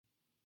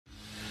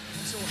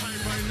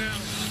now.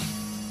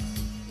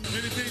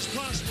 Anything's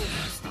possible.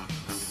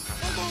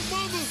 I'm on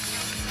mama.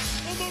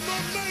 I'm on my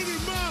lady,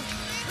 ma.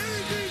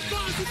 Anything's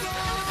possible.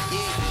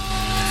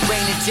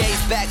 Rain and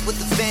Jay's back with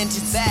the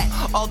vengeance.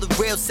 All the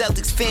real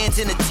Celtics fans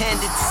in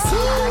attendance.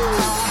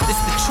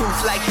 This the truth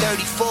like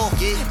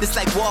 34. This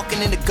like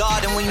walking in the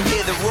garden when you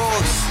hear the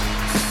roars.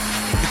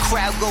 The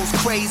crowd goes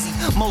crazy.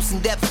 Most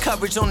in-depth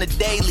coverage on the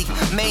daily.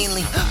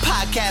 Mainly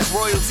podcast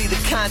royalty, the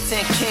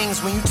content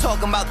kings. When you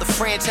talking about the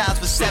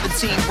franchise with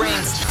 17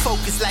 rings.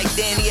 Focus like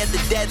Danny at the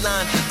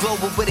deadline.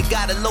 Global, but it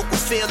got a local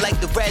feel like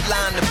the red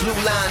line, the blue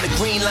line, the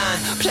green line.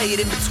 Play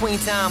it in between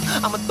time.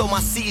 I'ma throw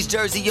my C's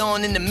jersey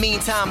on in the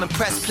meantime and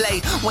press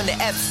play. When the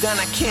F's done,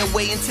 I can't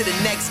wait until the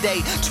next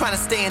day. Trying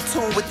to stay in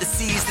tune with the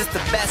C's, that's the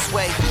best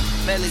way.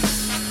 Melly.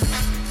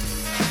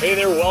 Hey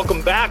there,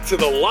 welcome back to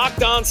the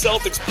Locked On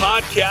Celtics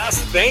podcast.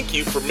 Thank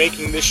you for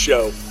making this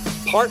show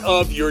part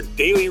of your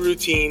daily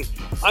routine.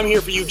 I'm here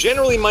for you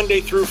generally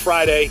Monday through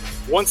Friday.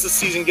 Once the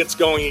season gets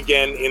going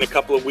again in a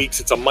couple of weeks,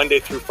 it's a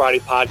Monday through Friday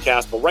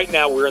podcast. But right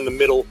now we're in the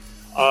middle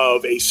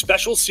of a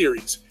special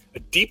series, a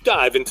deep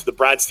dive into the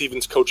Brad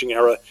Stevens coaching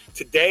era.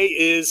 Today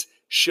is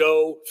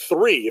show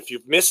 3. If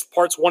you've missed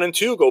parts 1 and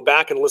 2, go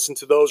back and listen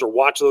to those or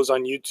watch those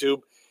on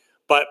YouTube.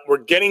 But we're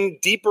getting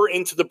deeper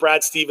into the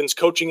Brad Stevens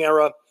coaching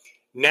era.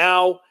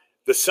 Now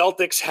the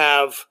Celtics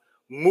have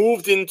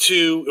moved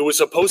into, it was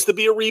supposed to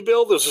be a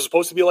rebuild. It was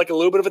supposed to be like a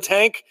little bit of a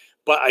tank,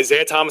 but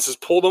Isaiah Thomas has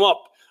pulled them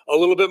up a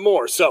little bit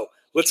more. So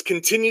let's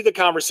continue the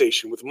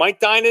conversation with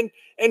Mike Dinan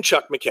and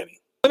Chuck McKinney.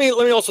 Let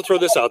me also throw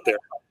this out there.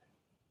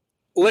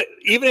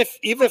 Even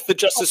if the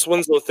Justice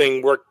Winslow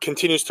thing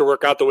continues to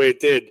work out the way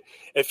it did,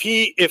 if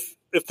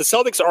the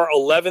Celtics are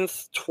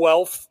 11th,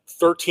 12th,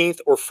 13th,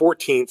 or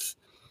 14th,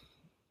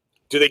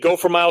 do they go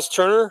for Miles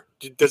Turner?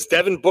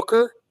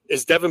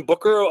 Is Devin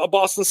Booker a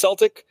Boston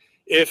Celtic?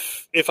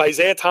 If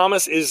Isaiah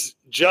Thomas is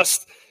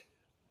just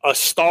a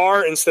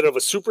star instead of a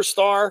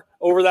superstar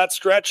over that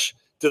stretch,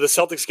 do the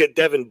Celtics get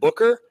Devin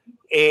Booker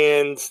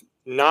and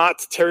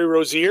not Terry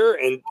Rozier?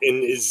 And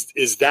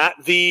is that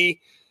the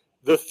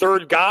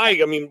third guy?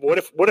 I mean, what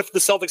if the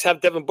Celtics have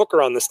Devin Booker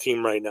on this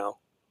team right now?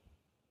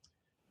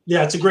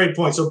 Yeah, it's a great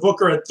point. So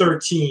Booker at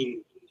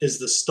 13 is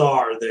the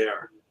star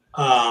there.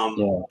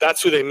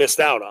 That's who they missed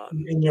out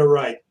on. And you're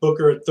right,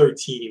 Booker at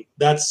 13.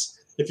 That's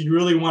if you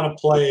really want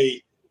to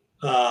play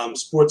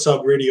Sports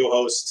Hub radio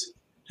host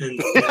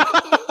and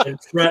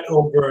fret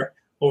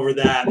over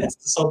that. It's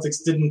the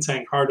Celtics didn't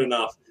tank hard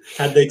enough.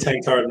 Had they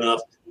tanked hard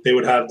enough, they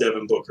would have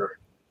Devin Booker.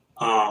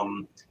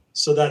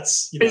 So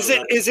that's is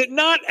it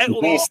not at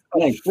least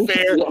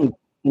fair?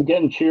 I'm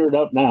getting cheered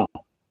up now.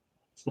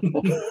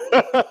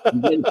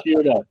 I'm getting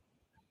cheered up.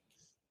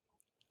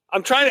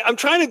 I'm trying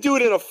to do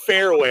it in a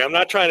fair way. I'm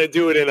not trying to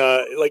do it in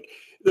a like.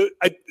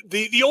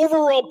 The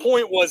overall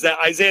point was that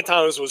Isaiah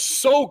Thomas was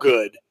so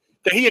good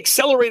that he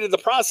accelerated the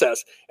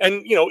process.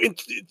 And,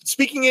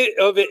 speaking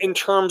of it in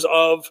terms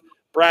of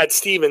Brad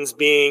Stevens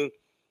being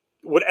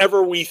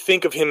whatever we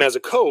think of him as a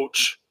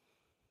coach,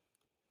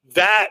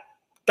 that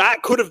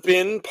could have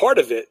been part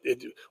of it.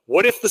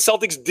 What if the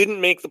Celtics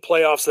didn't make the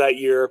playoffs that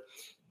year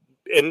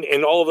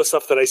and all of the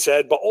stuff that I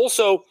said, but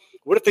also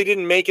what if they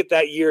didn't make it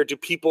that year? Do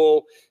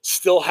people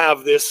still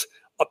have this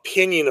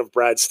opinion of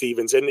Brad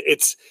Stevens? And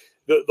it's,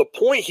 The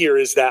point here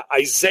is that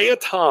Isaiah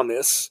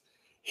Thomas,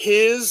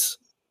 his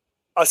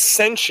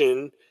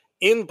ascension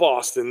in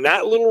Boston,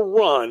 that little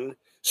run,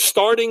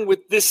 starting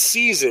with this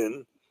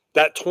season,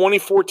 that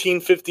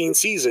 2014-15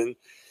 season,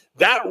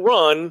 that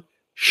run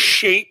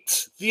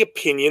shaped the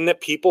opinion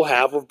that people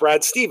have of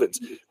Brad Stevens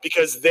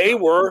because they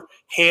were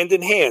hand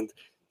in hand.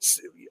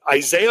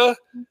 Isaiah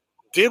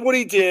did what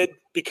he did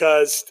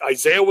because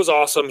Isaiah was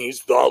awesome.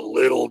 He's the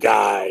little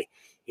guy,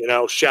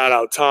 shout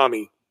out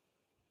Tommy.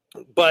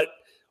 But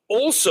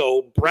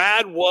also,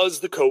 Brad was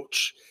the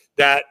coach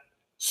that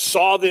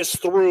saw this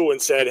through and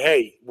said,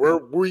 hey,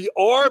 we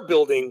are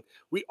going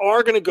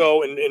to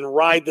go and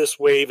ride this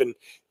wave, and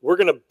we're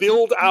going to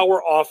build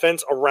our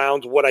offense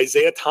around what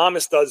Isaiah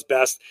Thomas does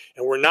best,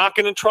 and we're not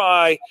going to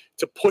try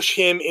to push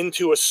him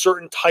into a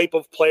certain type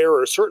of player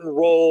or a certain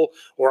role,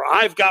 or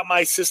I've got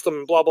my system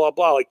and blah, blah,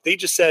 blah. Like they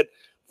just said,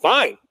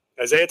 fine,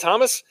 Isaiah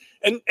Thomas.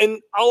 And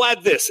I'll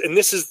add this, and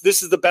this is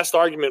the best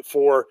argument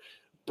for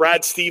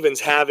Brad Stevens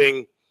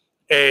having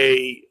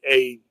a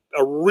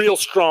real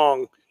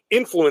strong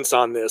influence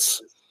on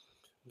this.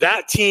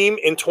 That team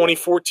in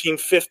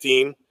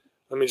 2014-15,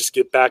 let me just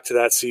get back to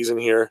that season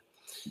here,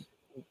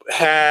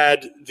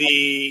 had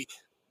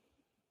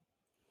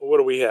what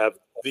do we have?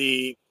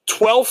 The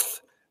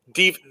 12th,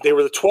 they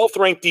were the 12th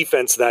ranked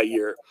defense that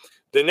year.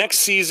 The next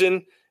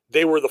season,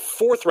 they were the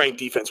 4th ranked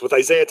defense with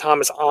Isaiah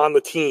Thomas on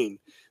the team.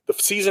 The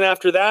season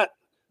after that,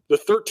 the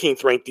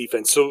 13th ranked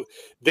defense. So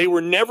they were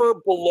never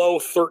below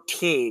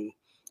 13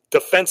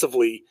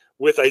 defensively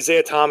with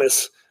Isaiah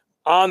Thomas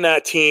on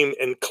that team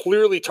and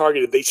clearly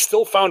targeted. They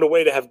still found a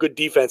way to have good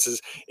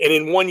defenses. And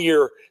in 1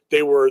 year,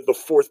 they were the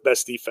 4th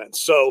best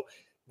defense. So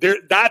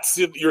that's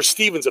your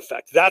Stevens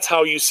effect. That's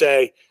how you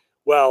say,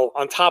 well,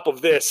 on top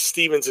of this,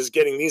 Stevens is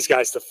getting these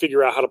guys to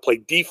figure out how to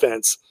play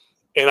defense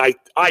and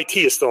IT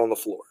is still on the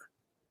floor.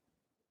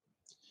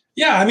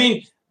 Yeah, I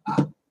mean,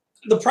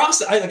 the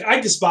process. I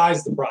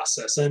despise the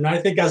process, and I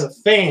think as a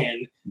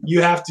fan,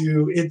 you have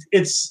to.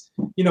 It's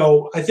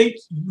I think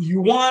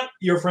you want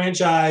your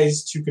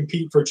franchise to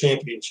compete for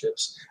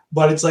championships,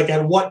 but it's like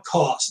at what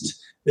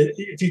cost?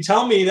 If you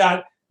tell me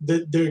that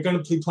they're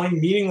going to be playing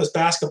meaningless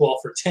basketball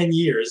for 10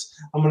 years,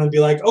 I'm going to be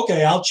like,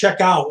 okay, I'll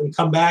check out and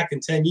come back in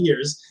 10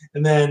 years,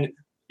 and then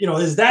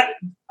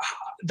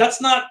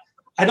that's not.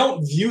 I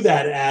don't view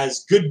that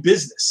as good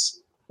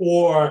business,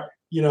 or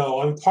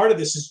I'm part of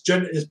this is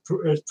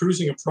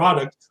producing a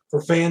product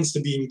for fans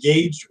to be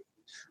engaged with.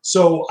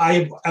 So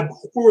I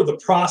abhor the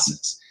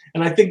process.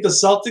 And I think the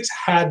Celtics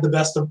had the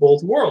best of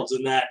both worlds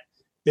in that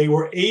they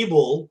were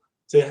able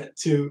to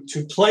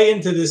play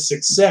into this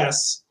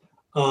success,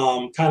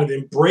 kind of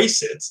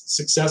embrace it,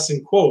 success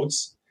in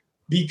quotes,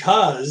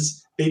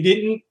 because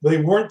they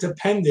weren't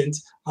dependent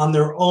on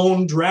their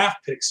own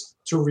draft picks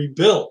to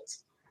rebuild.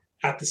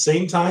 At the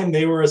same time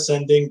they were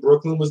ascending,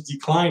 Brooklyn was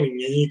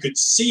declining, and you could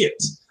see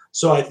it.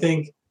 So I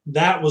think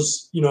that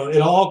was,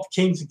 it all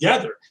came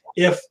together.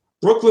 If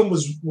Brooklyn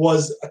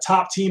was a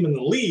top team in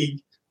the league,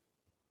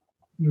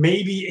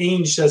 maybe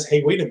Ainge says,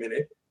 hey, wait a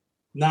minute.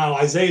 Now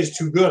Isaiah is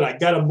too good. I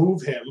got to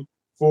move him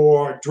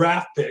for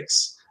draft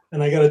picks.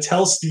 And I got to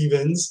tell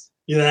Stevens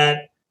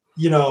that,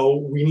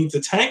 we need to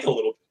tank a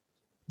little bit.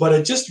 But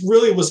it just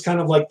really was kind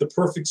of like the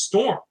perfect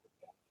storm.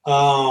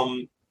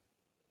 And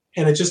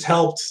it just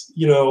helped,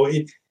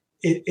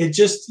 it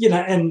just,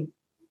 and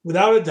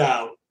without a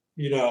doubt,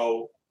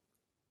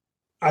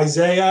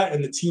 Isaiah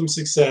and the team's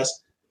success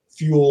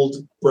fueled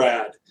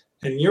Brad.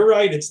 And you're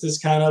right, it's this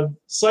kind of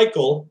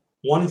cycle,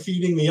 one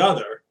feeding the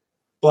other.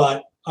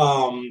 But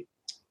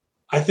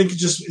I think it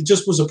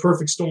just was a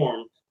perfect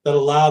storm that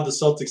allowed the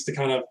Celtics to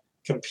kind of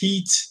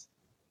compete,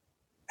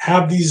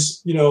 have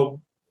these,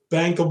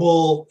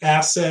 bankable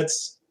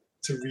assets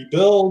to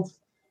rebuild,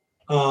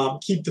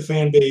 keep the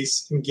fan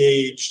base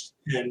engaged,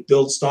 and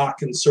build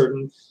stock in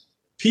certain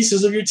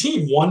pieces of your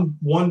team,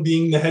 one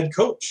being the head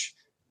coach.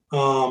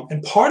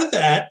 And part of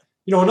that,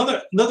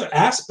 another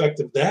aspect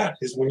of that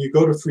is when you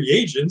go to free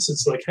agents,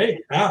 it's like, hey,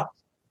 now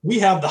we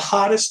have the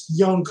hottest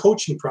young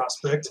coaching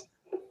prospect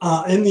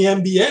in the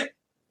NBA.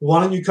 Why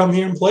don't you come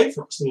here and play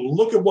for us? And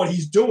look at what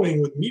he's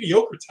doing with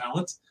mediocre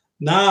talent.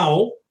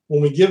 Now,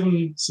 when we give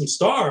him some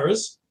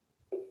stars,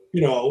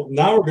 now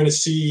we're going to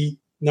see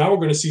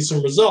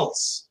some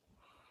results.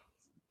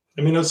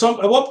 I mean, at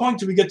what point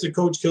do we get to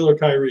coach Killer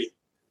Kyrie?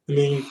 I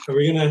mean, are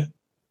we going to?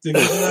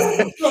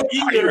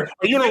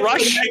 Are you in a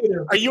rush?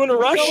 Are you in a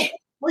rush?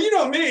 Well, you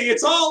know me.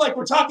 It's all like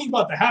we're talking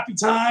about the happy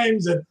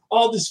times and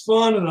all this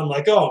fun, and I'm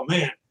like, oh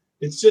man,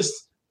 it's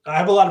just I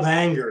have a lot of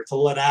anger to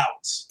let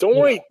out. Don't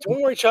worry,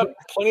 Chuck.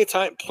 Plenty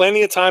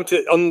of time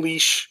to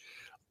unleash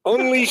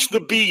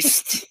the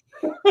beast.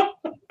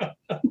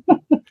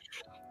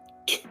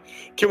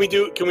 Can we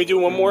do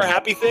one more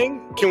happy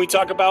thing? Can we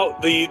talk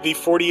about the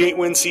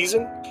 48-win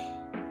season?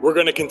 We're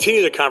going to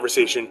continue the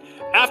conversation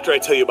after I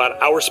tell you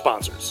about our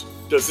sponsors.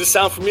 Does this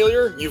sound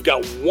familiar? You've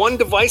got one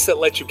device that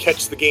lets you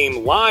catch the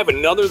game live,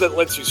 another that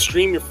lets you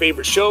stream your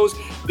favorite shows,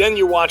 then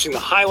you're watching the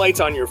highlights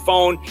on your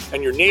phone,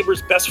 and your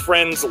neighbor's best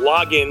friend's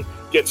login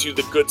gets you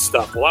the good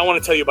stuff. Well, I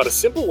want to tell you about a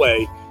simple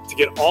way to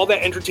get all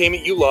that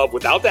entertainment you love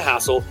without the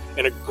hassle,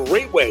 and a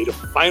great way to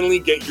finally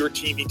get your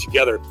TV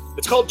together.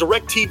 It's called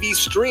DirecTV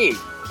Stream,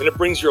 and it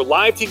brings your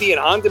live TV and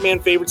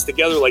on-demand favorites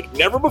together like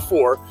never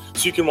before,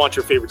 so you can watch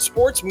your favorite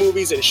sports,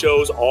 movies, and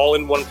shows all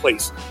in one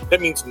place.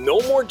 That means no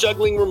more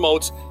juggling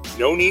remotes,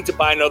 no need to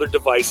buy another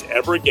device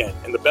ever again.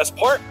 And the best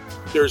part?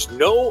 There's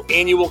no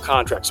annual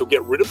contract, so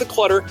get rid of the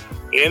clutter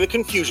and the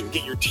confusion.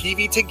 Get your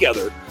TV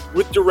together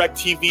with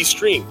DirecTV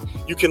Stream.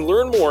 You can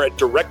learn more at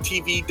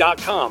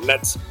directtv.com.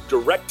 That's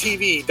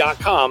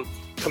directtv.com.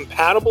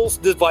 Compatible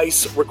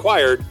device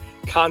required.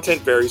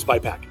 Content varies by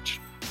package.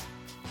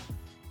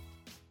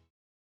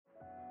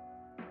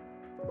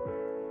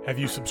 Have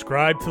you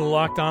subscribed to the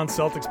Locked On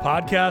Celtics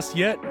podcast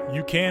yet?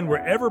 You can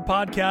wherever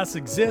podcasts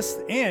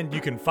exist, and you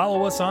can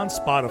follow us on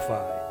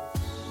Spotify.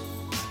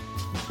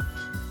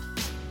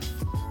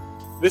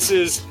 This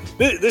is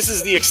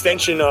the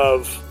extension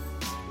of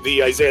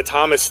the Isaiah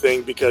Thomas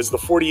thing, because the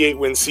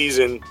 48-win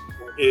season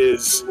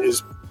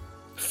is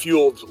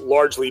fueled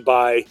largely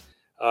by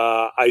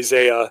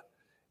Isaiah,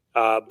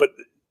 but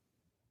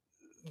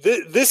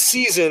this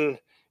season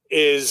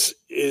is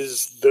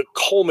the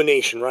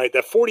culmination, right?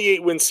 That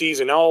 48-win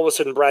season. Now all of a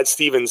sudden, Brad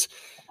Stevens,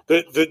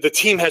 the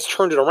team has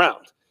turned it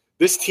around.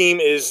 This team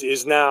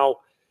is now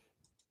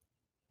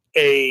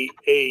a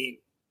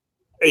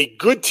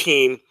good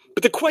team.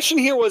 But the question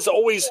here was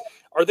always,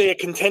 are they a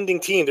contending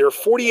team? They're a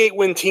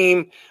 48-win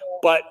team,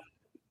 but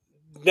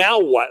now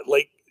what?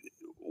 Like,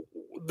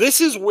 this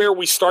is where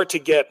we start to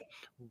get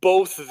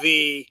both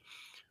the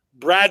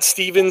Brad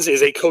Stevens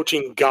is a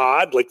coaching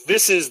god. Like,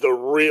 this is the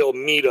real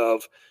meat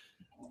of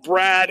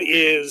Brad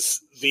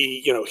is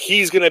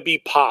he's going to be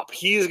pop.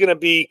 He's going to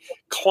be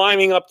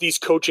climbing up these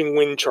coaching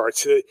win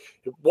charts.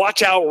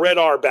 Watch out, Red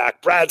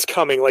Auerbach. Brad's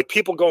coming. Like,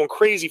 people going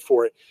crazy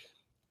for it.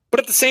 But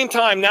at the same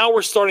time, now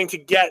we're starting to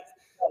get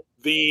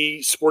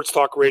the sports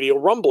talk radio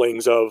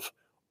rumblings of,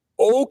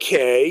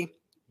 okay,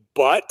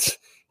 but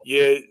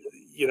you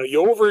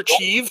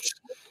overachieved.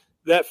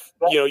 That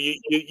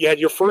you had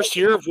your first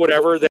year of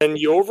whatever, then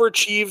you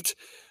overachieved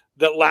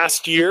that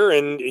last year,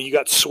 and you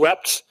got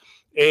swept.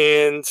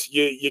 And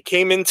you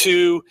came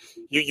into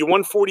you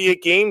won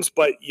 48 games,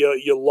 but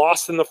you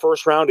lost in the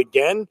first round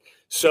again.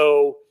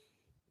 So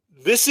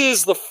this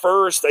is the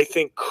first, I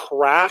think,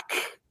 crack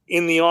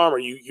in the armor.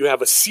 You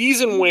have a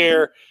season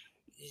where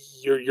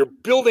you're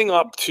building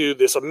up to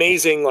this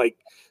amazing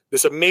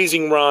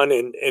run,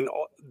 and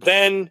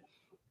then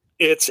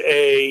it's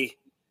a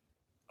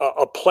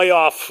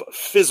playoff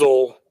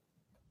fizzle,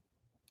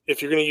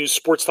 if you're going to use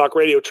sports talk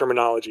radio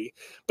terminology.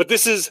 But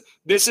this is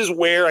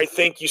where I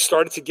think you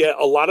started to get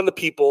a lot of the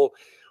people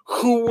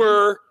who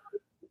were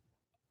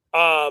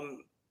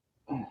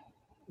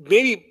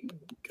maybe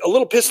a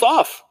little pissed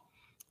off.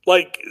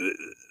 Like,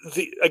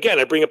 again,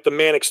 I bring up the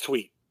Mannix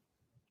tweet.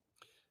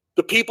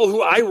 The people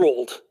who eye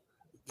rolled,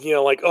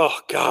 like, oh,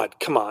 God,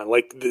 come on.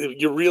 Like,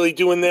 you're really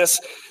doing this?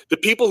 The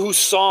people who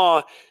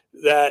saw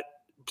that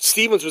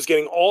Stevens was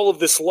getting all of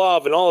this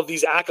love and all of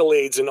these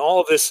accolades and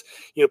all of this,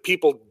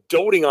 people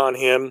doting on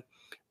him,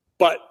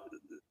 but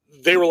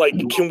they were like,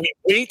 can we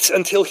wait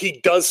until he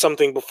does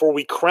something before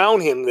we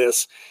crown him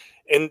this?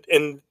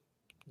 And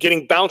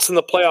getting bounced in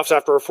the playoffs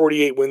after a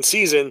 48-win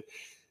season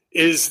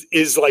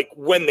is like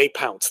when they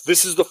pounce.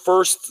 This is the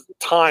first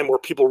time where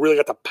people really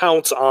got to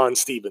pounce on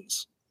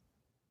Stevens.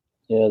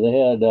 Yeah, they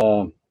had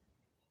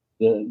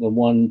the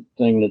one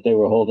thing that they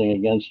were holding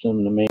against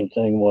him. The main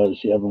thing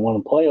was you haven't won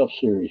a playoff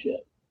series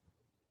yet.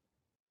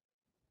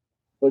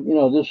 But,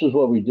 this is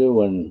what we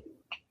do in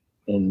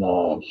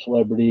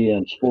celebrity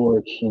and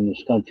sports in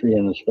this country,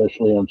 and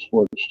especially on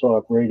sports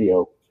talk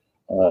radio.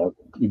 You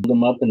build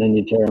them up and then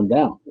you tear them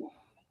down.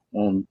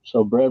 And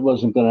so Brad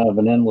wasn't going to have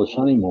an endless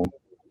honeymoon.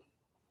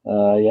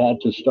 You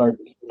had to start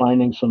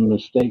finding some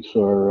mistakes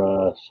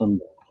or some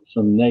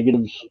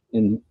negatives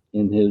in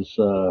his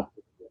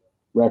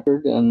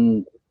record,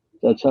 and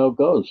that's how it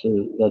goes.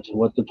 That's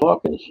what the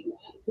talk is.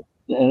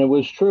 And it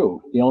was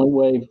true. The only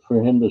way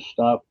for him to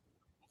stop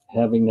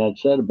having that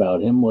said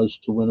about him was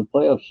to win a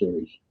playoff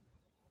series.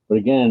 But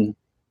again,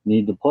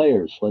 need the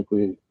players, like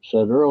we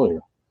said earlier.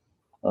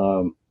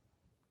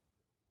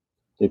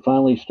 They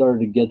finally started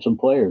to get some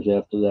players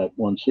after that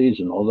one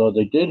season, although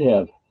they did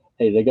have,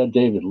 they got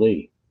David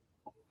Lee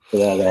for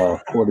that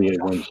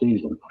 48-win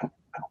season.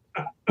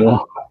 Yeah.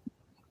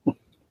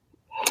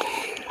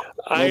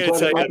 I gotta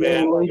tell you,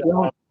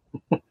 man.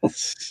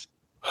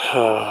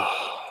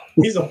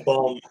 He's a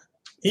bum.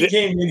 He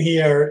came in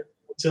here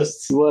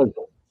just. He was.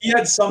 He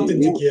had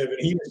something to give, and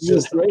he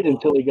was great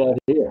until he got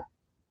here.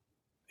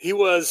 He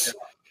was.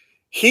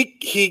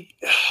 He.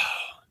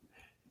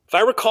 If I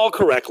recall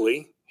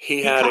correctly,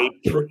 he had a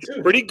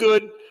pretty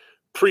good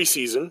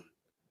preseason,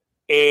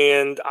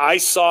 and I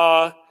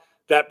saw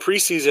that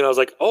preseason. I was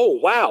like, oh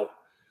wow,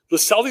 the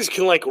Celtics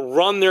can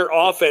run their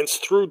offense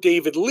through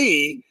David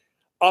Lee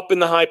up in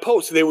the high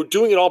post. They were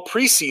doing it all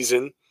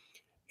preseason,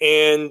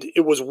 and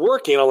it was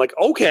working. I'm like,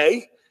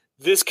 okay,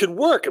 this could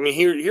work. I mean,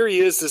 here he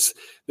is,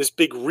 this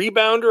big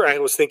rebounder. I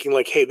was thinking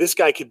hey, this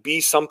guy could be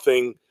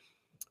something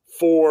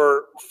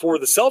for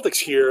the Celtics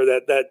here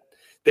that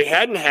they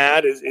hadn't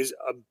had. He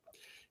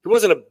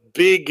wasn't a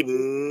big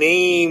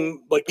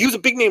name, he was a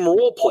big name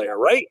role player,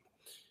 right?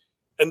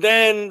 And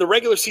then the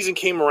regular season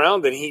came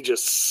around and he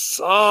just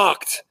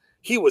sucked.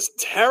 He was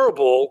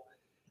terrible.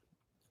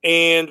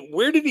 And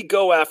where did he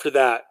go after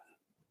that?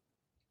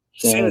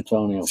 San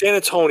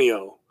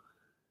Antonio.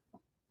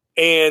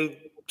 And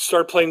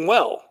started playing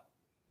well.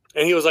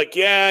 And he was like,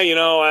 yeah,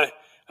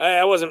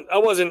 I wasn't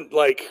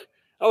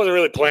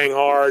really playing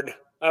hard.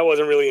 I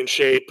wasn't really in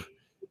shape.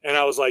 And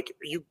I was like,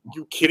 are you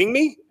kidding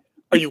me?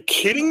 Are you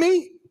kidding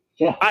me?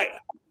 Yeah.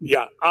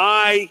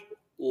 I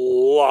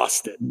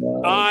lost it.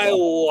 I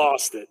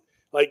lost it.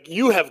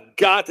 You have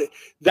got to.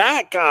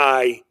 That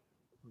guy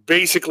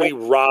basically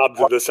robbed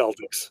the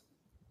Celtics.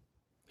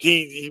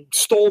 He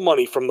stole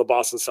money from the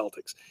Boston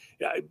Celtics.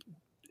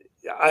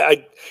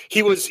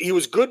 He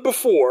was good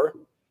before,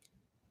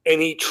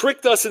 and he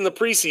tricked us in the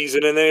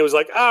preseason, and then he was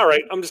like, all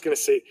right, I'm just going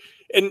to say.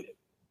 And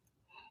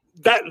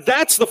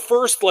that's the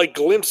first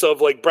glimpse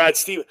of Brad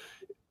Stevens.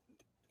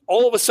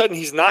 All of a sudden,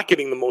 he's not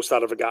getting the most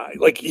out of a guy.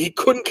 He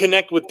couldn't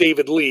connect with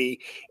David Lee,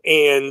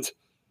 and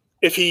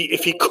if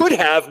he could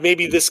have,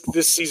 maybe this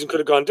season could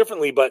have gone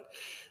differently. But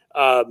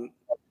that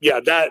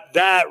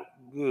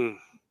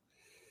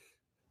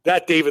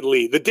David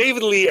Lee, the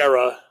David Lee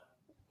era,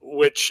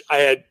 which I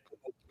had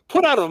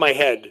put out of my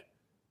head,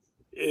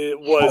 it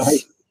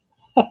was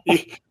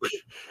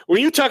when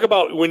you talk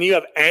about when you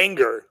have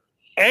anger.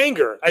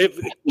 I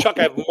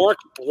have Mark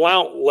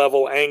Blount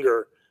level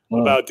anger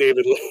about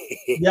David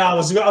Lee. Yeah, I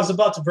was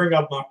about to bring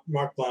up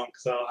Mark Blount,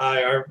 so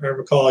I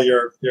recall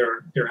your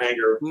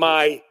anger.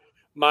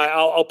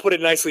 I'll put it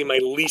nicely, my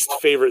least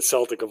favorite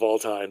Celtic of all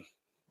time.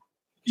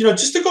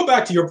 Just to go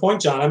back to your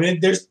point, John. I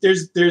mean,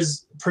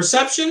 there's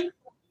perception,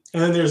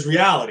 and then there's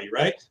reality,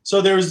 right?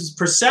 So there's this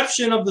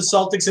perception of the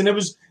Celtics, and it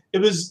was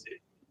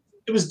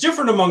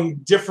different among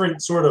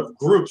different sort of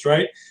groups,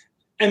 right?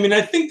 I mean,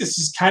 I think this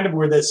is kind of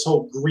where this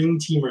whole Green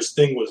Teamers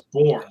thing was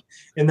born,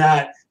 in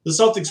that the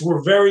Celtics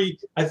were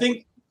I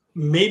think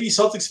maybe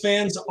Celtics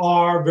fans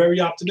are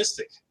very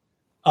optimistic.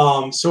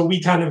 So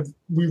we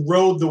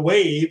rode the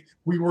wave.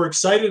 We were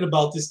excited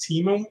about this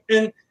team,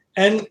 and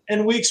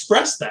we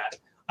expressed that.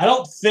 I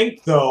don't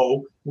think,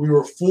 though, we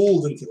were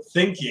fooled into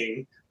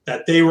thinking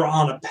that they were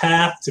on a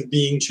path to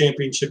being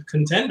championship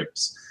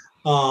contenders.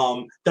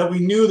 That we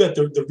knew that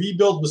the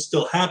rebuild was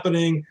still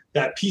happening,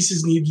 that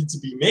pieces needed to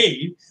be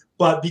made.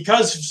 But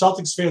because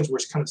Celtics fans were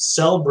kind of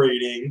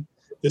celebrating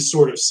this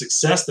sort of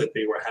success that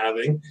they were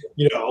having,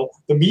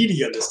 the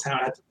media in this town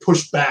had to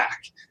push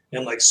back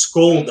and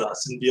scold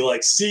us and be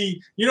like,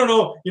 see, you don't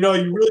know,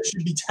 you really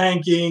should be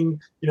tanking,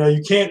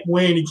 you can't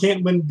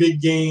win big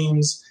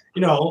games,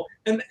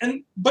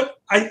 but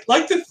I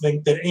like to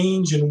think that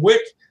Ainge and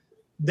Wick,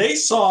 they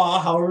saw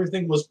how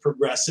everything was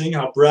progressing,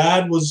 how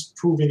Brad was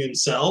proving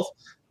himself.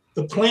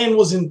 The plan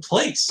was in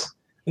place.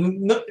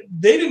 And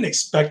they didn't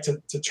expect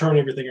to turn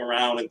everything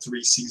around in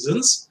 3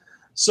 seasons.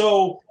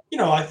 So,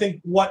 I think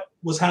what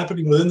was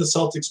happening within the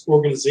Celtics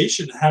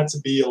organization had to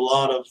be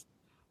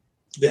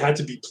they had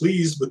to be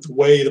pleased with the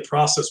way the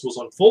process was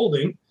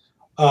unfolding.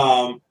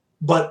 But,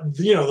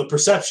 the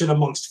perception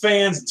amongst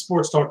fans and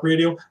sports talk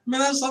radio,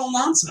 that's all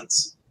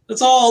nonsense.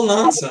 It's all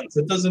nonsense.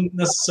 It doesn't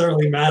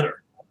necessarily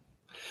matter.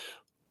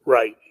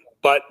 Right.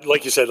 But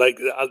like you said,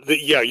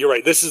 yeah, you're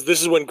right. This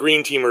is when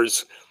Green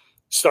Teamers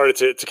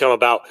started to come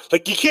about.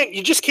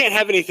 You just can't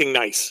have anything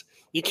nice.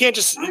 You can't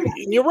just,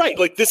 you're right.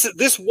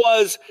 This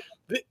was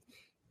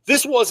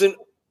an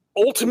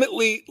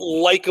ultimately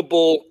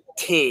likable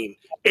team.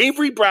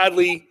 Avery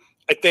Bradley,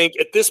 I think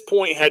at this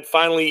point had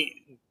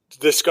finally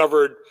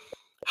discovered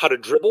how to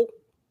dribble,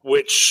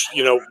 which,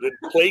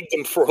 plagued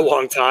him for a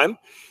long time.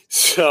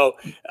 So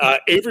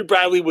Avery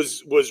Bradley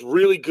was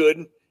really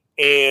good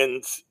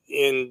and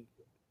in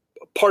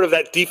part of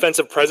that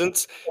defensive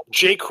presence.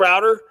 Jay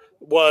Crowder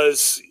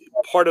was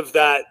part of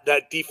that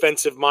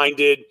defensive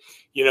minded,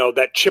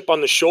 that chip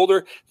on the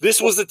shoulder.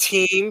 This was a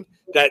team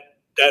that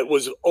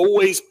was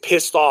always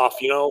pissed off,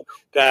 I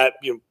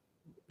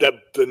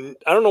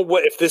don't know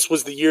if this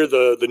was the year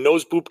the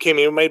nose boop came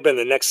in. It might have been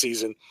the next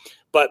season,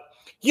 but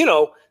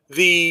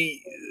they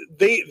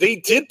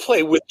did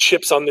play with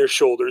chips on their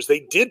shoulders. They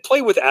did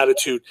play with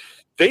attitude.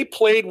 They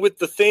played with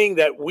the thing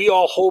that we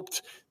all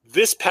hoped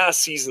this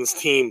past season's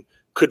team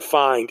could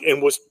find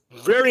and was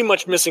very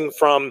much missing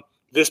from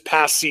this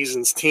past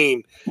season's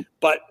team.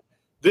 But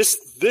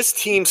this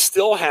team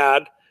still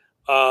had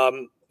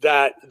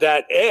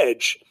that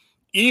edge,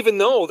 even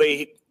though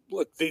you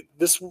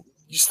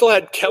still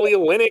had Kelly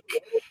Olynyk.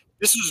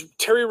 This was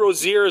Terry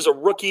Rozier as a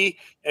rookie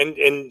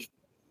and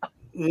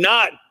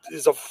not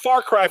is a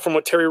far cry from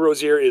what Terry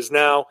Rozier is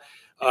now.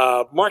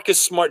 Marcus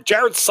Smart,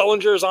 Jared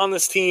Sullinger is on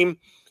this team.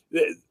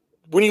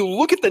 When you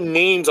look at the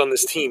names on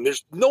this team,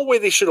 there's no way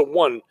they should have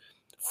won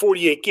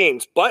 48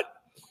 games. But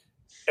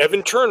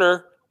Evan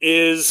Turner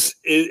has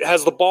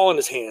the ball in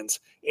his hands,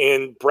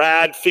 and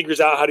Brad figures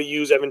out how to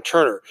use Evan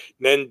Turner.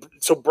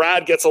 So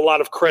Brad gets a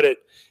lot of credit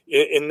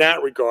in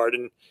that regard,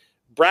 and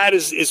Brad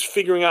is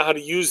figuring out how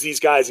to use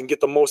these guys and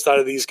get the most out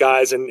of these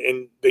guys,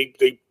 and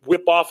they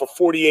whip off a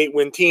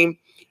 48-win team.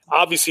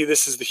 Obviously,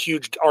 this is the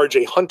huge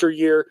R.J. Hunter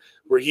year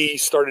where he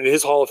started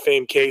his Hall of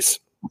Fame case.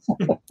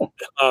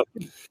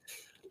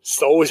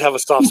 So always have a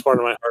soft spot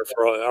in my heart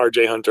for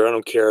R.J. Hunter. I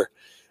don't care.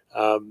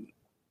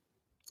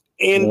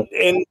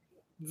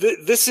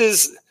 This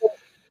is,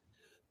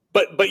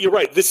 but you're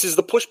right. This is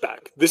the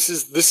pushback. This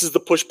is the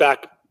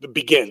pushback that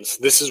begins.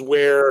 This is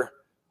where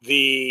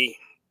the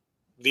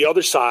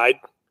other side,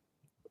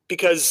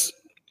 because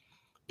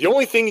the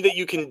only thing that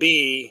you can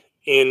be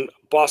in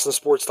Boston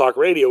Sports Talk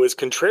Radio is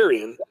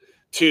contrarian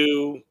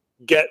to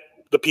get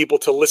the people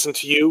to listen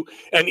to you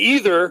and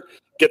either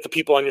get the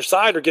people on your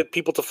side or get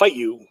people to fight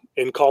you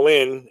and call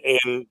in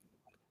and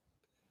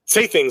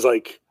say things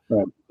like,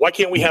 right, why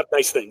can't we have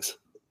nice things?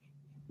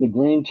 The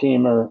Green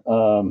Teamer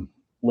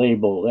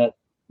label,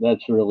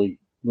 that's really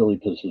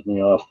pisses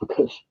me off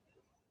because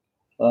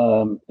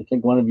I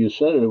think one of you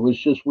said it. It was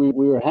just we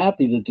were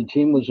happy that the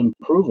team was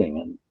improving,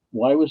 and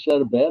why was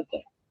that a bad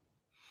thing?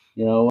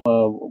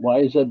 Why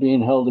is that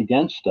being held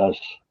against us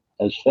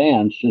as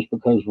fans just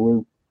because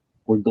we're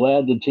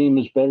glad the team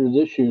is better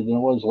this year than it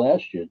was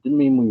last year? It didn't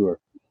mean we were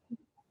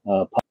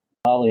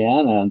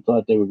Pollyanna and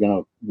thought they were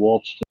going to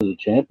waltz to the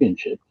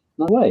championship.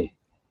 No way.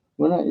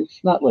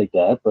 It's not like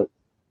that, but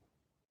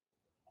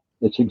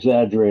it's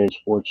exaggerated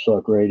sports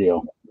talk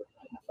radio.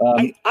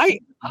 Can I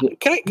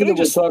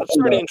just? I'm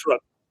sorry to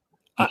interrupt.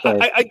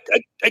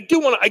 I do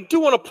want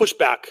to push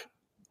back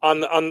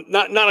on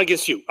not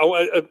against you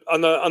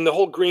on the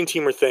whole Green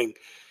Teamer thing.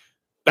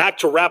 Back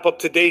to wrap up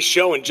today's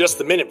show in just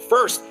a minute.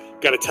 First,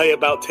 got to tell you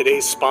about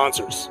today's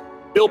sponsors.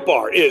 Built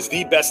Bar is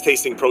the best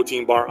tasting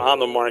protein bar on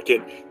the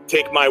market.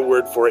 Take my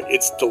word for it.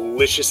 It's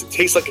delicious. It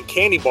tastes like a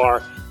candy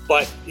bar,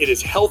 but it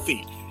is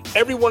healthy.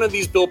 Every one of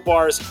these Built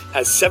bars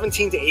has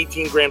 17 to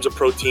 18 grams of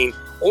protein,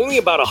 only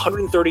about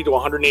 130 to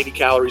 180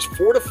 calories,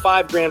 4 to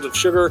 5 grams of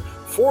sugar,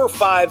 4 or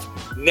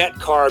 5 net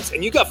carbs,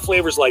 and you got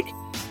flavors like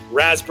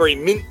raspberry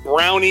mint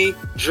brownie,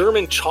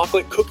 German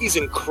chocolate, cookies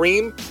and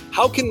cream.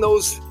 How can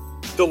those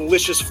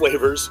delicious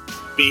flavors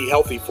be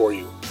healthy for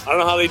you? I don't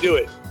know how they do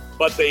it,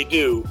 but they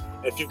do.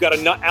 If you've got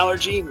a nut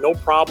allergy, no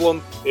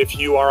problem. If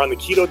you are on the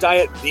keto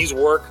diet, these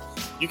work.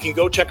 You can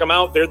go check them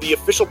out. They're the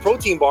official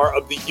protein bar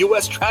of the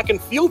U.S. track and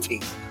field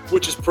team,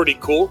 which is pretty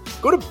cool.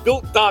 Go to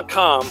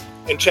Built.com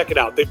and check it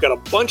out. They've got a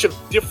bunch of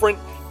different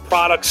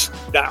products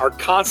that are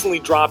constantly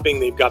dropping.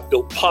 They've got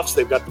Built Puffs.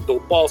 They've got the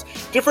Built Balls.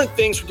 Different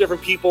things for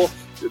different people.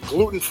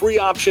 Gluten-free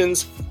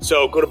options.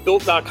 So go to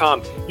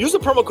Built.com. Use the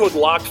promo code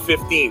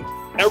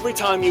LOCKED15 every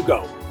time you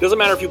go. Doesn't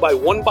matter if you buy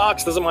one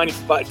box. Doesn't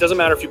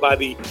matter if you buy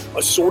the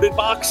assorted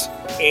box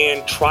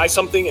and try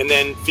something and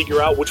then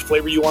figure out which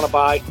flavor you want to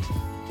buy.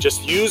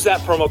 Just use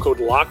that promo code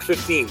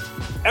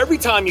LOCKED15 every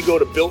time you go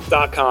to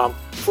Built.com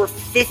for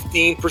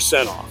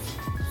 15% off.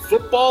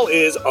 Football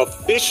is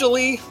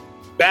officially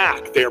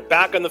back. They're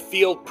back on the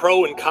field,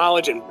 pro and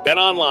college, and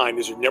BetOnline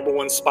is your number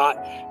one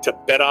spot to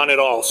bet on it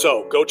all.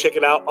 So go check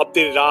it out.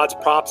 Updated odds,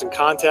 props, and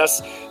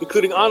contests,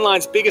 including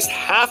online's biggest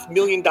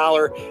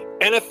 $500,000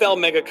 NFL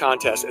mega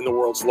contest and the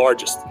world's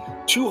largest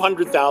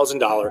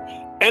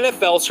 $200,000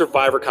 NFL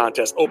Survivor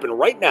contest open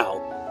right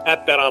now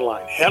at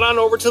BetOnline. Head on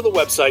over to the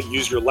website,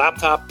 use your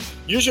laptop,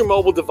 use your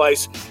mobile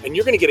device, and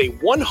you're going to get a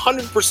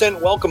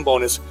 100% welcome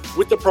bonus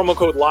with the promo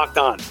code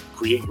LOCKEDON.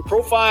 Create your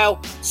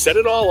profile, set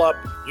it all up,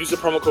 use the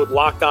promo code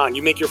LOCKEDON.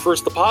 You make your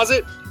first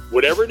deposit,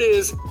 whatever it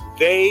is,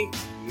 they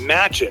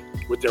match it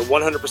with their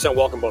 100%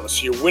 welcome bonus.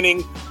 So you're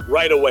winning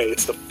right away.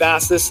 It's the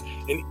fastest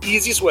and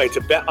easiest way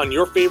to bet on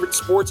your favorite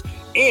sports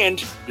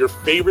and your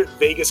favorite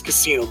Vegas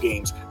casino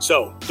games.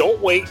 So don't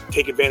wait.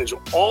 Take advantage of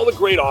all the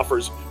great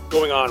offers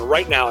going on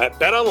right now at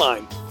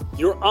BetOnline,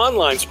 your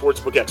online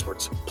sportsbook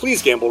experts.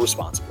 Please gamble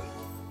responsibly.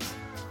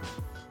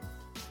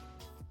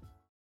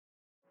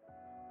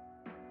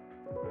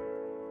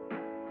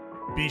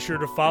 Be sure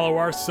to follow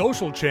our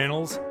social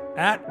channels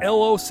at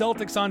LO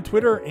Celtics on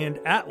Twitter and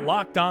at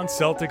Locked On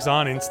Celtics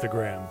on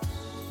Instagram.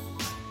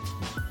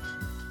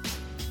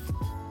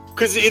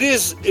 Because it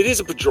is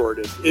a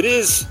pejorative. It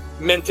is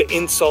meant to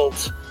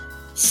insult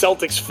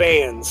Celtics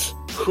fans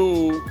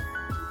who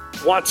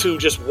want to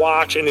just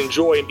watch and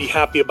enjoy and be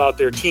happy about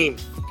their team.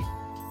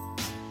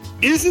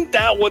 Isn't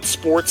that what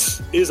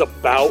sports is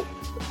about?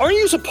 Aren't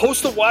you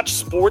supposed to watch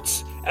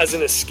sports as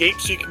an escape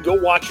so you can go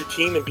watch your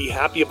team and be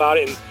happy about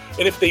it?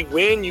 And if they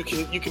win, you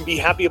can be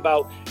happy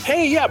about,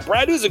 hey, yeah,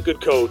 Brad is a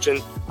good coach,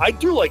 and I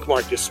do like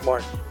Marcus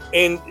Smart.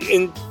 And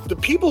the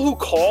people who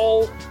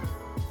call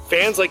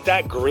fans like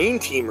that green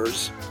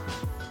teamers,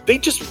 they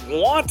just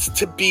want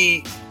to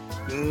be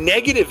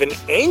negative and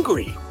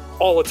angry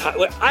all the time.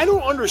 Like, I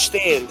don't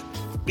understand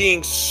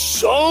being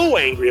so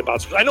angry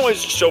about sports. I know I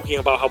was just joking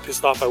about how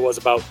pissed off I was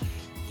about,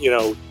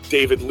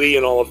 David Lee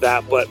and all of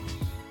that, but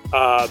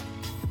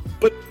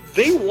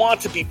they want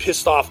to be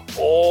pissed off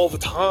all the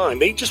time.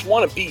 They just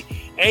want to be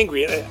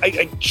angry. And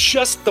I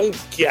just don't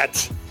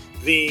get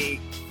the,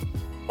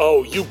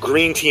 you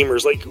green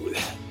teamers. Like,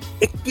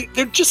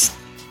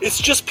 it's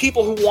just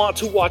people who want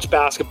to watch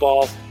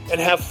basketball and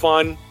have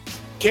fun.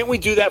 Can't we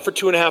do that for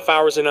 2.5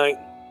 hours a night?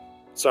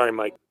 Sorry,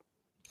 Mike.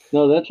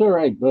 No, that's all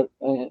right. But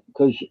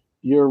because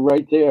you're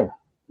right there,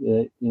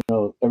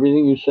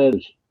 everything you said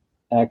is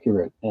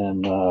accurate.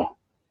 And,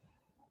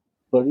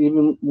 but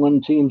even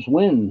when teams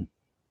win,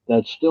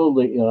 that's still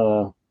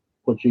the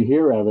what you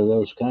hear out of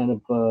those kind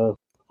of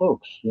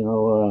folks.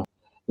 The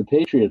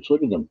Patriots,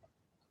 look at them.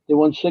 They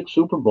won 6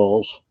 Super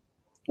Bowls,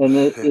 and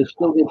they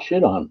still get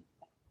shit on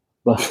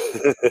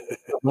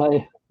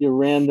by your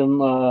random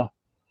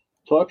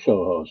talk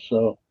show host.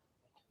 So,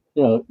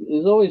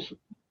 there's always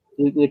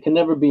there can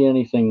never be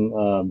anything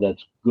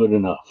that's good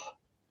enough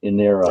in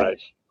their eyes.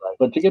 Right.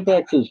 But to get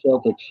back to the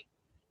Celtics,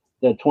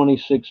 that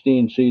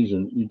 2016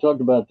 season, you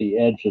talked about the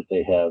edge that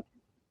they have.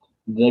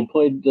 They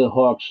played the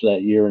Hawks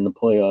that year in the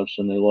playoffs,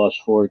 and they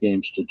lost 4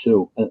 games to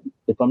 2.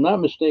 If I'm not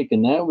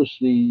mistaken, that was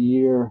the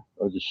year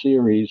or the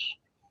series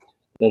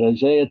that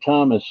Isaiah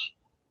Thomas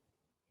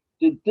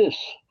did this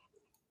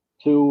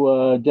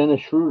to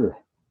Dennis Schroeder.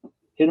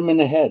 Hit him in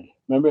the head.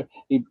 Remember?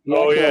 He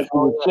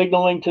was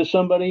signaling to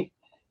somebody.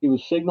 He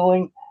was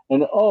signaling,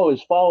 and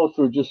his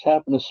follow-through just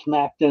happened to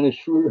smack Dennis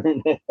Schroeder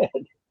in the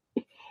head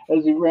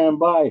as he ran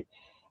by.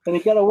 And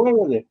he got away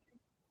with it.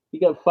 He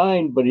got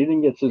fined, but he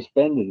didn't get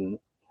suspended. And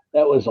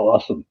that was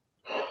awesome.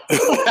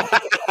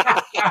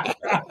 That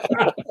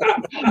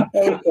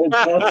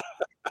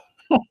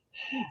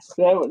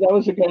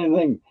was the kind of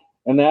thing.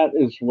 And that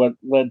is what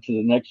led to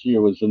the next year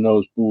was the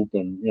nose boop.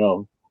 And,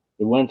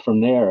 it went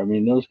from there. I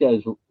mean, those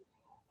guys,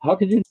 how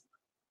could you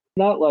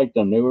not like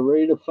them? They were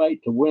ready to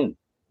fight to win.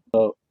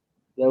 So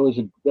that was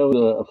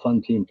a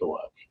fun team to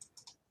watch.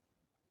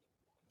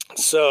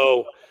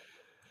 So,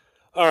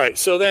 all right.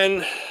 So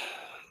then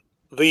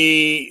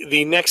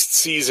the next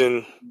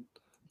season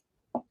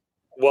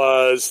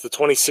was the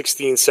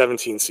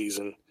 2016-17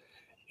 season.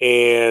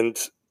 And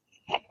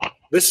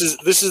This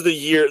is the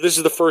year. This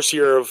is the first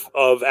year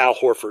of Al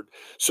Horford.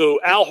 So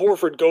Al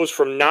Horford goes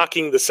from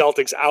knocking the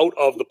Celtics out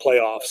of the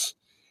playoffs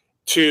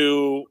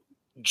to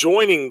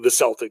joining the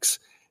Celtics.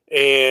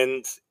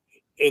 And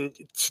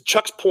to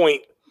Chuck's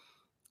point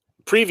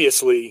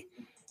previously,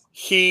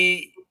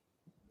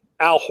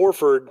 Al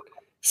Horford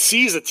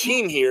sees a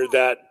team here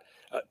that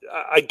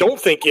I don't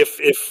think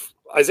if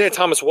Isaiah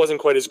Thomas wasn't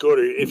quite as good,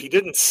 or if he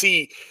didn't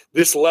see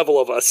this level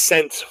of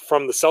ascent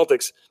from the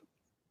Celtics,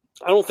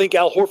 I don't think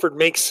Al Horford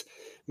makes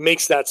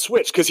that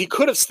switch, because he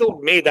could have still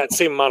made that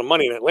same amount of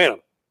money in Atlanta.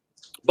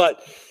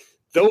 But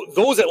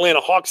those Atlanta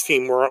Hawks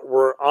team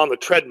were on the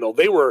treadmill.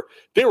 They were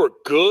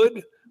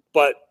good,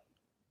 but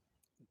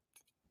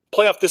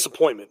playoff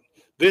disappointment.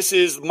 This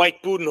is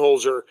Mike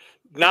Budenholzer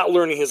not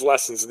learning his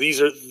lessons.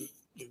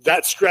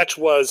 That stretch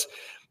was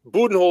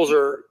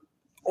Budenholzer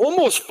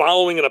almost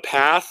following in a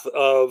path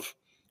of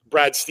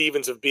Brad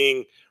Stevens, of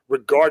being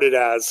regarded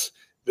as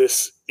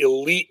this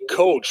elite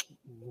coach,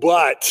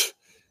 but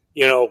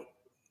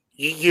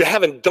you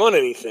haven't done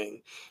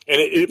anything. And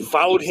it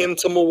followed him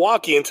to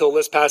Milwaukee until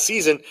this past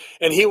season.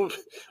 And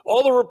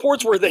all the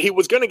reports were that he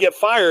was going to get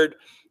fired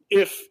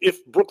if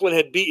Brooklyn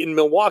had beaten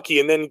Milwaukee,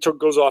 and then he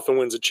goes off and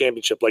wins a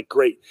championship. Like,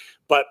 great.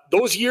 But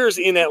those years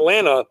in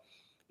Atlanta,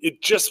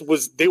 it just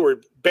was, they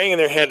were banging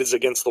their heads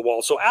against the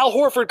wall. So Al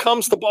Horford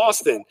comes to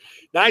Boston.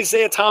 Now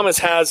Isaiah Thomas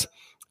has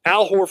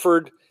Al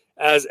Horford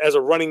as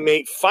a running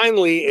mate.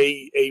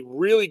 Finally, a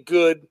really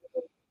good,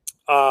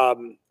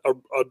 an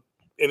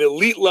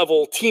elite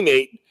level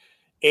teammate.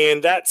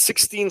 And that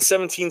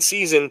 16-17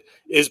 season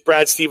is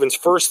Brad Stevens'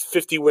 first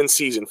 50-win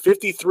season,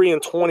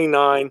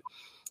 53-29.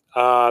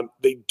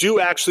 They do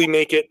actually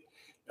make it.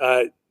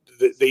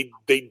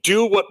 They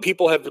do what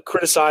people have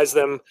criticized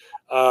them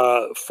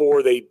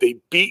for. They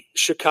beat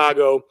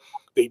Chicago,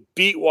 they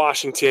beat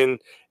Washington,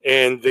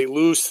 and they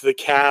lose to the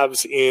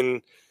Cavs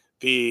in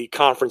the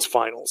conference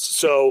finals.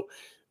 So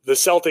the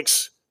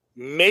Celtics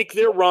make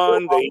their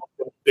run.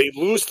 They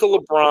lose to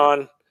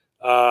LeBron,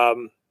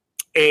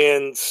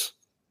 and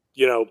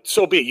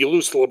so be it. You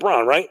lose to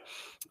LeBron, right?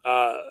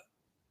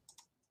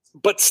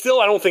 But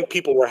still, I don't think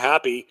people were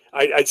happy.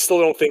 I still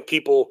don't think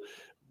people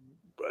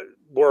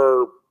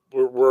were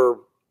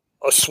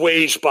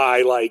assuaged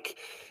by, like,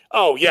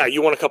 oh yeah,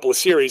 you won a couple of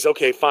series.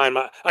 Okay, fine.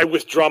 I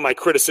withdraw my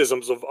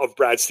criticisms of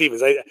Brad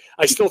Stevens.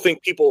 I still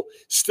think people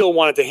still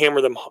wanted to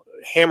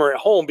hammer it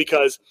home,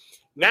 because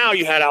now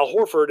you had Al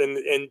Horford,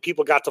 and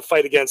people got to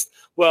fight against,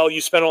 well,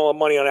 you spent all the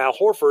money on Al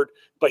Horford,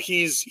 but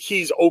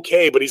he's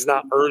okay, but he's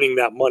not earning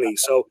that money.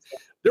 So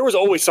there was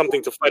always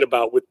something to fight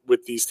about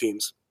with these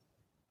teams.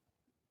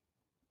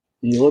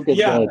 You look at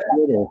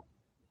Twitter.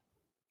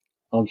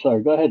 I'm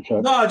sorry. Go ahead,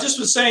 Chuck. No, I just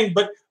was saying,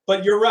 but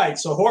you're right.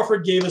 So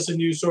Horford gave us a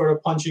new sort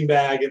of punching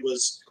bag. It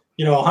was,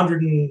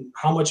 100 and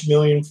how much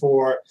million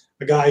for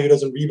a guy who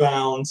doesn't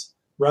rebound,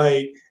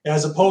 right?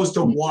 As opposed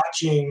to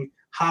watching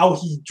how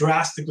he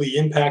drastically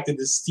impacted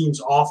this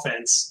team's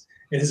offense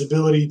and his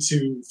ability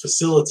to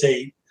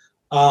facilitate.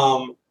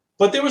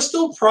 But there was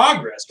still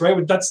progress, right?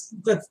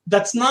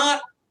 That's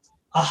not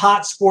a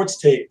hot sports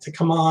tape to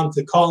come on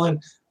to call in.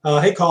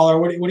 Hey, caller,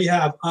 what do you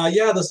have?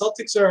 Yeah, the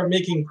Celtics are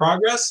making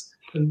progress.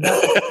 And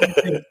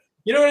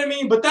you know what I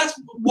mean? But that's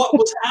what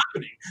was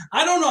happening.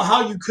 I don't know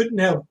how you couldn't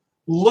have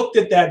looked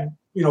at that,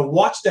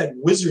 watched that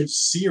Wizards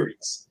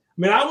series.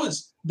 I mean,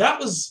 that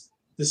was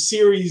the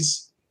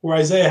series where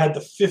Isaiah had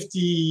the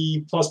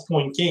 50-plus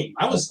point game.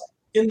 I was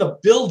in the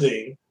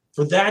building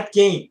for that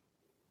game,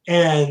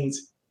 and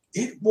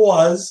it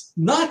was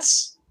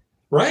nuts,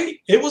 right?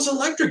 It was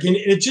electric, and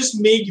it just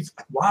made you,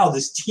 wow,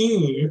 this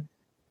team,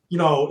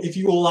 if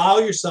you allow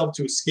yourself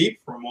to escape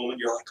for a moment,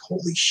 you're like,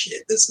 holy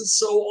shit, this is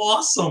so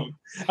awesome.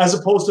 As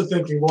opposed to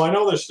thinking, well, I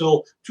know they're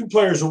still 2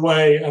 players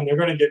away and they're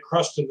going to get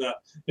crushed in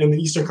the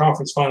Eastern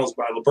Conference Finals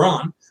by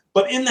LeBron.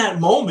 But in that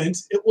moment,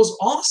 it was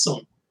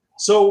awesome.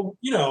 So,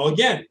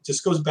 again, it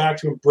just goes back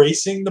to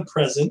embracing the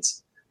present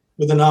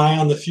with an eye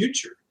on the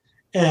future.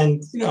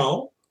 And,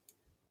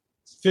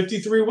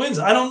 53 wins.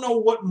 I don't know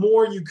what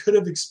more you could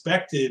have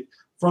expected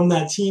from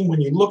that team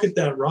when you look at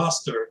that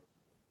roster.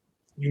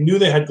 You knew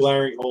they had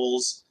glaring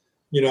holes.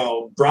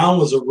 Brown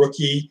was a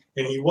rookie,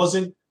 and he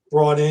wasn't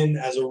brought in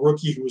as a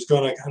rookie who was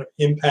going to kind of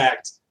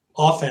impact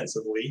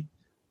offensively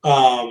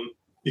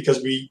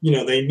because they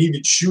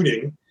needed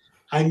shooting.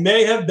 I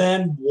may have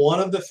been one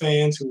of the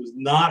fans who was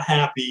not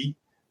happy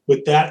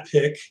with that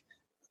pick.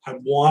 I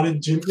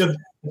wanted Jimmy.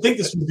 I think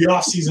this was the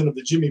offseason of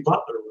the Jimmy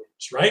Butler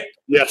rumors, right?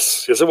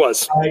 Yes, it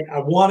was. I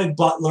wanted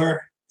Butler.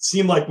 It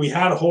seemed like we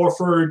had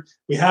Horford,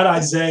 we had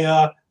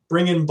Isaiah.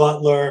 Bring in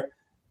Butler.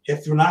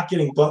 If we're not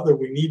getting Butler,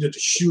 we needed a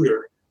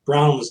shooter.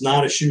 Brown was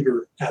not a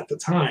shooter at the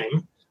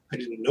time. I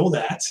didn't know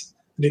that.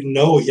 I didn't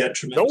know he had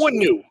tremendous. No one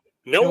knew.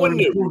 No one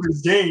knew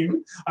his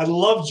game. I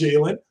love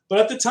Jalen, but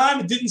at the time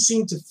it didn't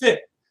seem to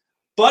fit.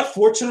 But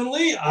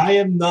fortunately, I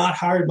am not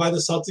hired by the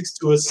Celtics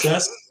to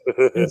assess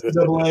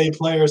NCAA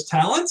players'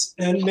 talents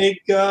and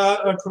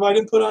provide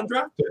input on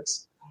draft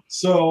picks.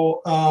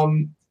 So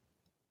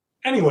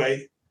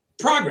anyway,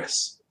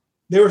 progress.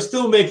 They were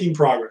still making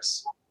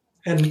progress.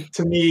 And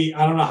to me,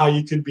 I don't know how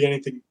you could be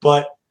anything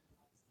but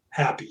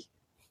happy.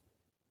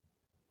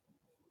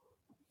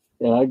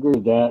 Yeah, I agree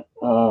with that.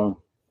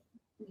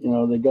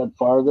 They got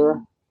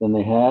farther than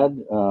they had.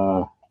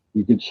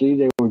 You could see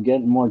they were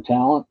getting more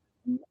talent.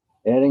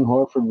 Adding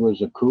Horford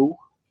was a coup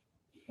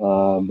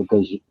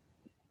because it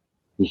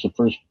was the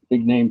first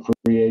big name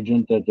free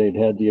agent that they'd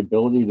had the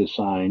ability to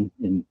sign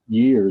in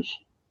years,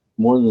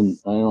 more than,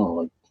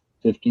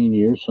 15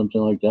 years,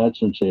 something like that,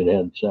 since they'd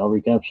had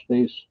salary cap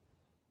space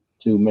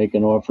to make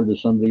an offer to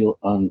somebody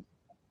on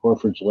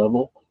Horford's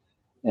level.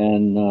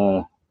 And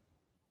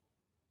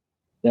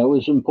that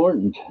was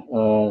important,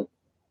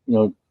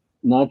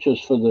 not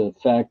just for the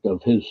fact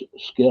of his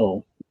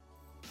skill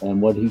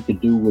and what he could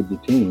do with the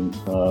team,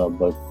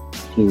 but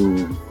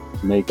to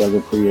make other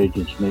free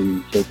agents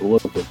maybe take a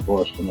look at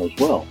Boston as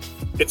well.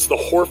 It's the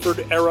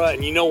Horford era,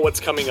 and you know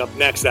what's coming up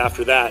next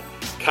after that.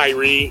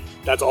 Kyrie,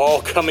 that's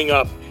all coming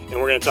up, and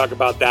we're going to talk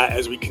about that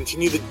as we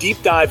continue the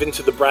deep dive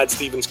into the Brad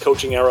Stevens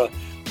coaching era.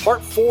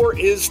 Part 4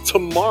 is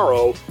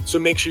tomorrow, so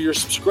make sure you're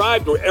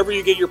subscribed wherever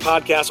you get your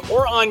podcasts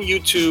or on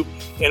YouTube.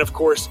 And, of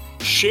course,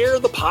 share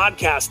the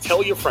podcast.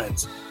 Tell your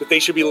friends that they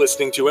should be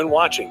listening to and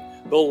watching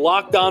the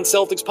Locked On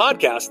Celtics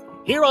podcast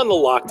here on the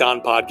Locked On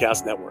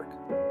Podcast Network.